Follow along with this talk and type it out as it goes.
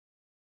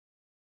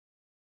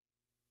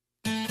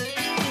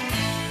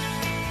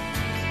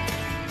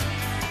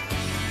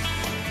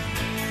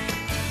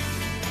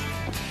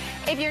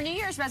If your New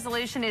Year's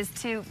resolution is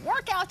to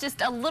work out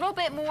just a little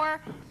bit more,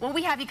 well,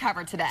 we have you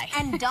covered today.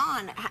 And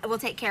Dawn will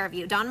take care of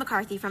you. Dawn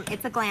McCarthy from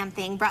It's a Glam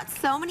Thing brought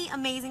so many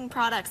amazing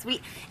products.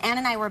 Ann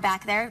and I were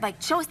back there, like,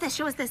 show us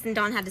this, and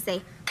Dawn had to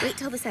say, wait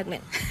till the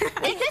segment.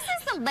 This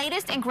is the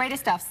latest and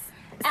greatest stuff.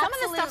 Some of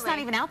the stuff's not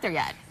even out there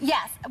yet.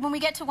 Yes, when we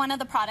get to one of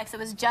the products, it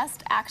was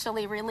just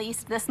actually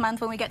released this month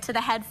when we get to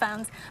the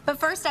headphones. But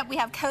first up, we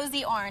have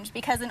Cozy Orange,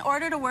 because in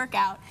order to work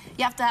out,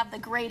 you have to have the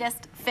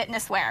greatest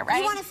fitness wear, right?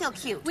 You want to feel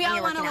cute. We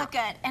all want to look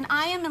good. And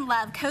I am in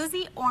love.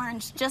 Cozy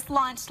Orange just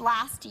launched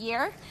last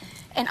year,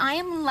 and I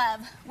am in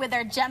love with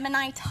their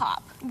Gemini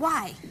top.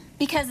 Why?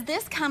 Because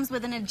this comes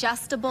with an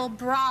adjustable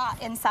bra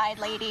inside,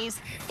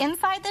 ladies.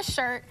 Inside the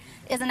shirt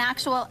is an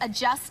actual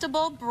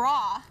adjustable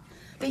bra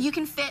that you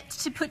can fit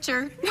to put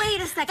your... Wait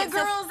a second. The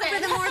girls for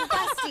the more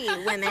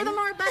busty women. For the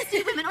more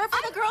busty women. Or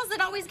for the girls that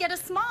always get a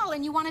small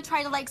and you want to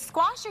try to, like,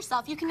 squash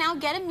yourself. You can now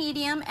get a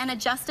medium and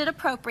adjust it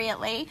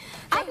appropriately.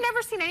 I've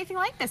never seen anything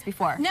like this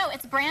before. No,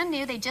 it's brand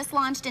new. They just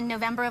launched in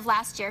November of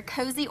last year.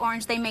 Cozy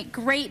Orange. They make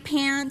great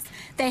pants.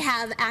 They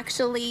have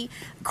actually...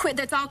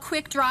 That's all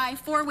quick dry,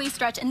 4-way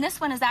stretch. And this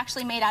one is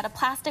actually made out of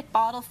plastic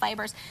bottle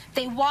fibers.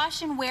 They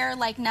wash and wear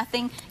like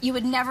nothing. You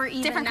would never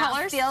even Different know.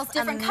 colors?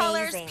 Different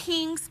colors,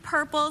 pinks,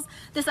 purples.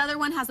 This other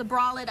one has a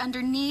bralette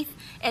underneath.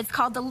 It's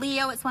called the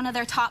Leo. It's one of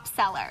their top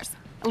sellers.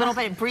 A little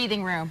bit of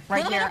breathing room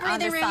right here on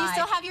the side. You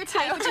still have your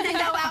type, but you can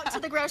go out to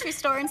the grocery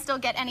store and still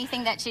get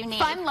anything that you need.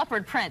 Fun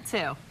leopard print,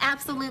 too.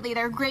 Absolutely.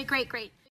 They're great, great, great.